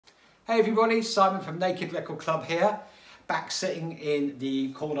Hey everybody, Simon from Naked Record Club here, back sitting in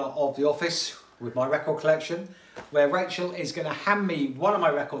the corner of the office with my record collection, where Rachel is going to hand me one of my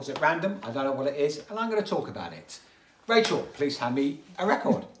records at random. I don't know what it is, and I'm going to talk about it. Rachel, please hand me a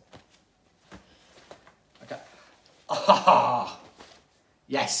record. Okay. Ah,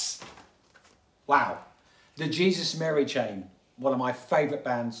 yes. Wow. The Jesus Mary Chain, one of my favourite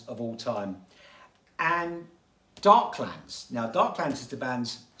bands of all time. And Darklands. Now, Darklands is the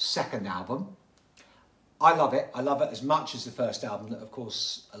band's second album. I love it. I love it as much as the first album that, of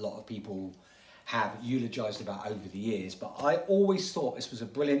course, a lot of people have eulogised about over the years. But I always thought this was a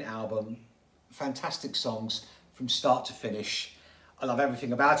brilliant album. Fantastic songs from start to finish. I love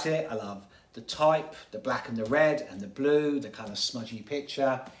everything about it. I love the type, the black and the red and the blue, the kind of smudgy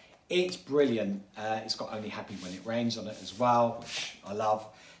picture. It's brilliant. It's got Only Happy When It Rains on it as well, which I love.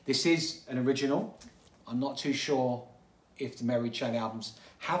 This is an original. I'm not too sure if the Mary Chain albums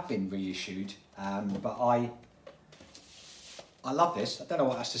have been reissued, but I love this. I don't know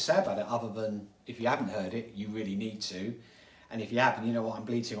what else to say about it other than if you haven't heard it, you really need to. And if you haven't, you know what I'm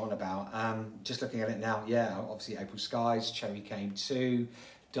bleating on about. Just looking at it now, yeah, obviously April Skies, Cherry Came 2,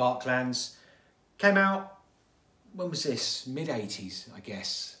 Darklands. Came out, when was this? Mid-80s, I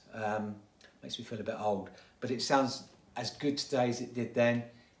guess. Makes me feel a bit old. But it sounds as good today as it did then.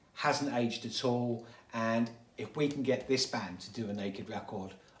 Hasn't aged at all. And if we can get this band to do a naked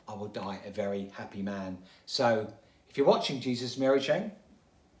record, I will die a very happy man. So if you're watching Jesus Mary Chain,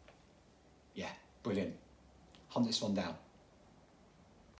 yeah, brilliant. Hunt this one down.